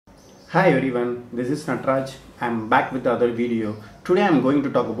Hi everyone, this is Natraj. I'm back with another video. Today I'm going to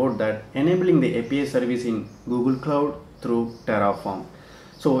talk about that enabling the API service in Google Cloud through Terraform.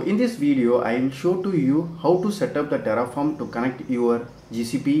 So in this video I will show to you how to set up the Terraform to connect your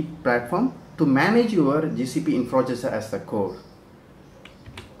GCP platform to manage your GCP infrastructure as the code.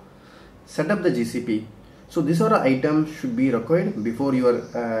 Set up the GCP. So these are the items should be required before you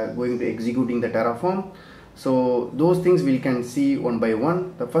are going to executing the Terraform. So those things we can see one by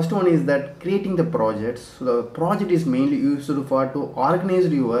one. The first one is that creating the projects. So the project is mainly used for to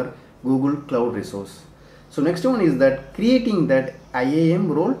organize your Google Cloud resource. So next one is that creating that IAM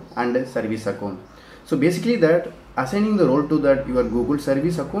role and service account. So basically that assigning the role to that your Google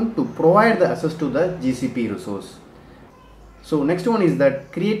service account to provide the access to the GCP resource. So next one is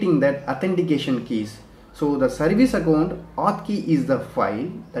that creating that authentication keys. So the service account auth key is the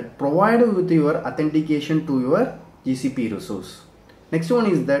file that provided with your authentication to your GCP resource. Next one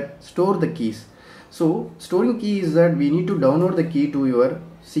is that store the keys. So storing key is that we need to download the key to your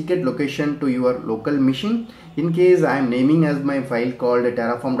secret location to your local machine. In case I am naming as my file called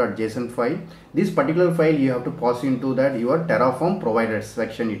terraform.json file, this particular file you have to pass into that your Terraform provider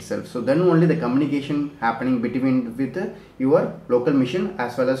section itself. So then only the communication happening between with your local machine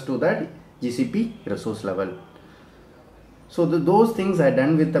as well as to that GCP resource level. So those things are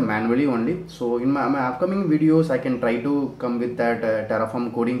done with the manually only. So in my upcoming videos I can try to come with that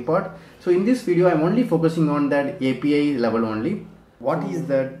Terraform coding part. So in this video I'm only focusing on that API level only. What is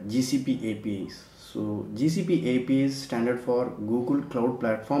that GCP APIs? So GCP APIs standard for Google Cloud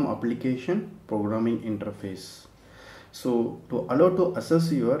Platform Application Programming Interface. So to allow to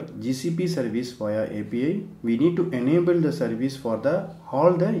access your GCP service via API, we need to enable the service for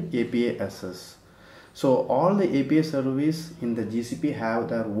all the API access. So all the API service in the GCP have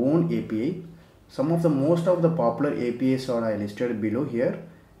their own API. Some of the most of the popular APIs are listed below here.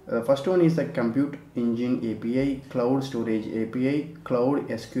 First one is the Compute Engine API, Cloud Storage API, Cloud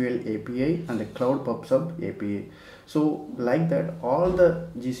SQL API, and the Cloud PubSub API. So like that, all the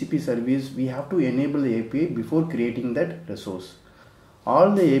GCP service we have to enable the API before creating that resource.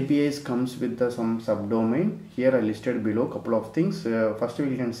 All the APIs comes with some subdomain. Here I listed below couple of things. First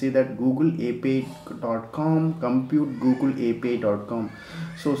we can see that googleapi.com, compute googleapi.com.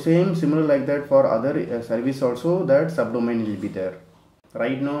 So similar like that for other service also, that subdomain will be there.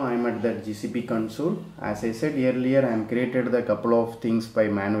 Right now I am at the GCP console. As I said earlier, I am created the couple of things by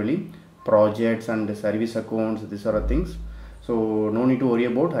manually, projects and the service accounts. These are the things. So no need to worry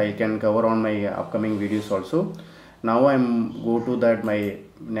about. I can cover on my upcoming videos also. Now I am go to that my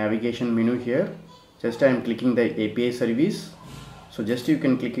navigation menu here. Just I am clicking the API service. So just you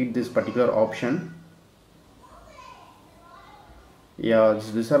can click it this particular option. Yeah,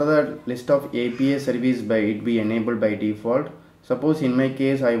 these are the list of API service by it be enabled by default. Suppose in my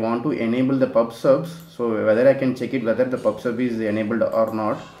case I want to enable the PubSubs, so whether I can check it whether the PubSub is enabled or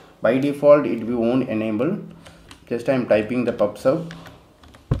not. By default it won't enable. Just I am typing the PubSub.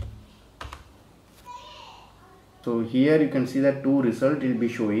 So here you can see that two results will be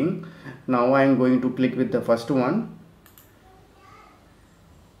showing. Now I am going to click with the first one.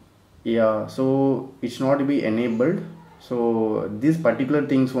 Yeah, so it's not to be enabled. So these particular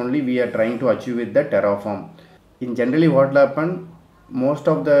things only we are trying to achieve with the Terraform. In generally what will happen, most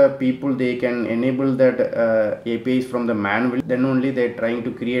of the people they can enable that APIs from the manual, then only they are trying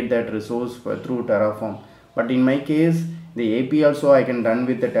to create that resource through Terraform. But in my case the API also I can run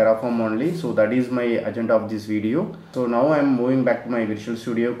with the Terraform only. So that is my agenda of this video. So now I am moving back to my Visual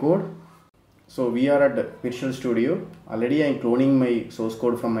Studio Code. So we are at Visual Studio. Already I am cloning my source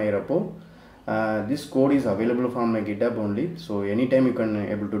code from my repo. This code is available from my GitHub only. So anytime you can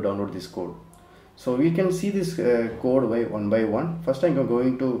able to download this code. So we can see this code one by one. First I'm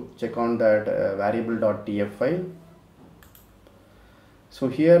going to check on that variable.tf file. So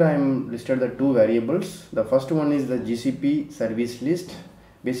here I am listed the two variables. The first one is the GCP service list.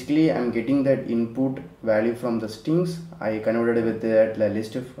 Basically I am getting that input value from the strings. I converted with that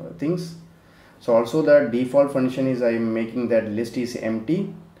list of things. So also the default function is I am making that list is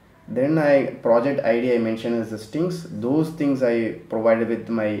empty. Then project ID I mentioned as the strings. Those things I provided with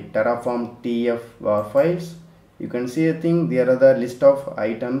my Terraform TF var files. You can see a thing, there are the list of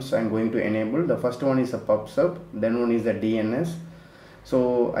items I am going to enable. The first one is a PubSub, then one is the DNS.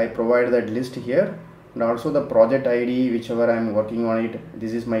 So I provide that list here, and also the project ID whichever I am working on it.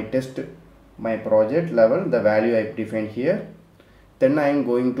 This is my test, my project level, the value I defined here. Then I am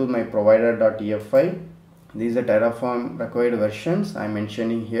going to my provider.tf file. These are Terraform required versions I am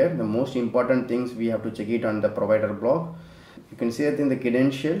mentioning here. The most important things we have to check it on the provider block. You can see that in the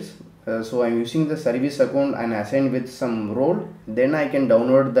credentials So I'm using the service account and assigned with some role. Then I can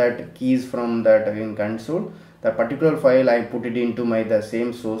download that keys from that in console. The particular file I put it into the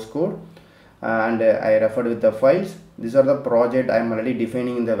same source code, and I referred with the files. These are the project I'm already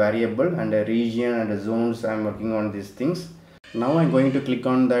defining in the variable, and the region and the zones I'm working on these things. Now I'm going to click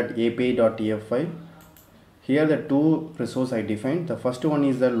on that api.tf file. Here the two resources I defined. The first one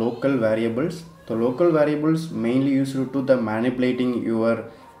is the local variables. The local variables mainly used to the manipulating your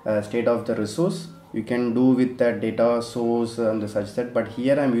state of the resource. You can do with the data source and such that, but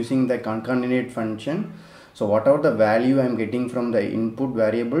here I'm using the concatenate function. So whatever the value I'm getting from the input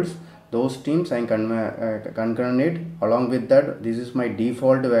variables, those teams I concatenate. Along with that, this is my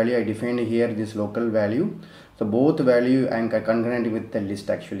default value I defined here, this local value. So both value I concatenate with the list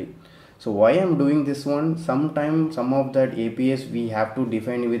actually. So why I'm doing this one, sometimes some of that APIs we have to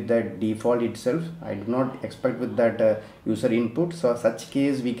define with that default itself. I do not expect with that user input. So such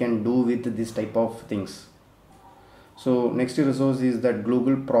case we can do with this type of things. So next resource is that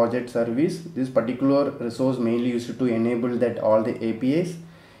global project service. This particular resource mainly used to enable that all the APIs.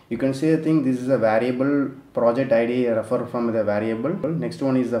 You can say a thing, this is a variable project ID refer from the variable. Next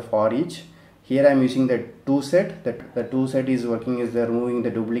one is the for each. Here I am using the to set. The to set is working is the removing the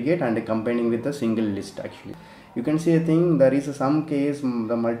duplicate and combining with the single list actually. You can see a thing, there is some case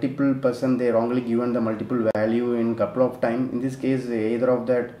the multiple person they wrongly given the multiple value in couple of time. In this case either of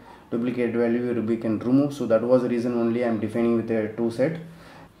that duplicate value we can remove. So that was the reason only I am defining with a to set.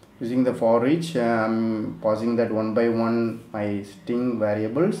 Using the for each, I am passing that one by one my string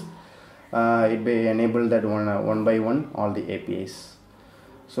variables. It may enable that one by one all the APIs.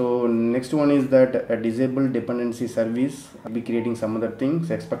 So next one is that a disable dependency service. I'll be creating some other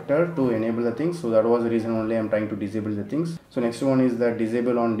things expected to enable the things. So that was the reason only I'm trying to disable the things. So next one is that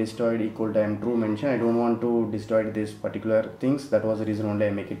disable on destroyed equal to true mention. I don't want to destroy this particular things. That was the reason only I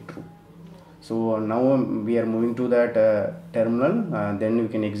make it true. So now we are moving to that terminal. Then we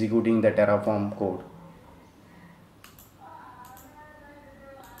can executing the Terraform code.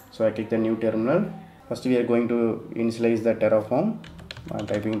 So I click the new terminal. First we are going to initialize the Terraform. I'm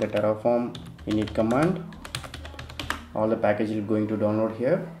typing the Terraform init command. All the package is going to download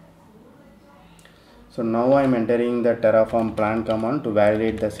here. So now I'm entering the Terraform plan command to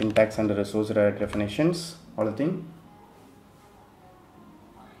validate the syntax and the resource definitions, all the thing.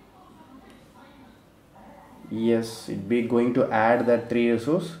 Yes, it be going to add that 3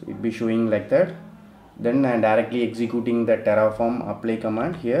 resource. It be showing like that. Then I'm directly executing the Terraform apply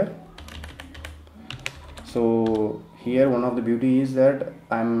command here. So here one of the beauty is that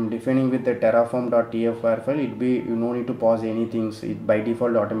I'm defining with the terraform.tf file. It be you no need to pause anything. It by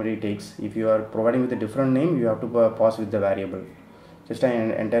default automatically takes. If you are providing with a different name, you have to pause with the variable. Just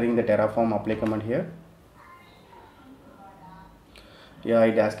I'm entering the Terraform apply command here. Yeah,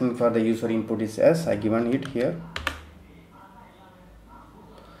 it asking for the user input is S. I given it here.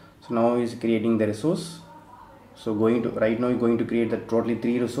 So now is creating the resource. So right now going to create the totally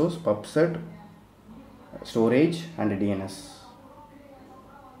 3 resource: pubset, storage and DNS.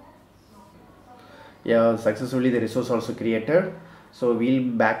 Yeah, successfully the resource also created. So we'll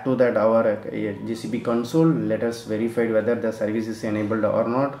back to that our GCP console. Let us verify whether the service is enabled or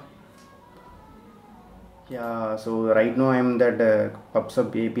not. Yeah, so right now I'm that PubSub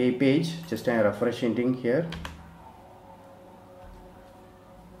API page. Just I'm refreshing here.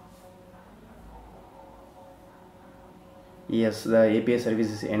 Yes, the API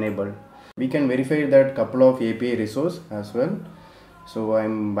service is enabled. We can verify that couple of API resource as well. So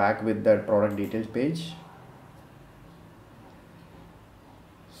I'm back with that product details page.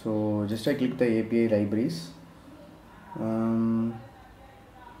 So just I click the API libraries.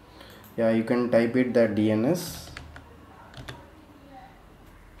 Yeah, you can type it that DNS.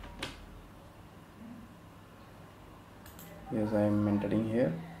 Yes, I am entering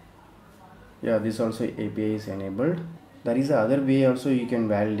here. Yeah, this also API is enabled. There is other way also you can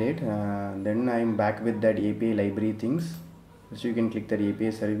validate. Then I am back with that API library things. So you can click that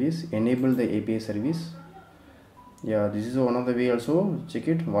API service, enable the API service. Yeah, this is one of the way also. Check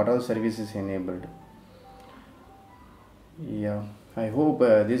it what all service is enabled. Yeah, I hope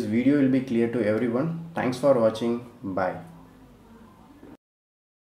this video will be clear to everyone. Thanks for watching. Bye.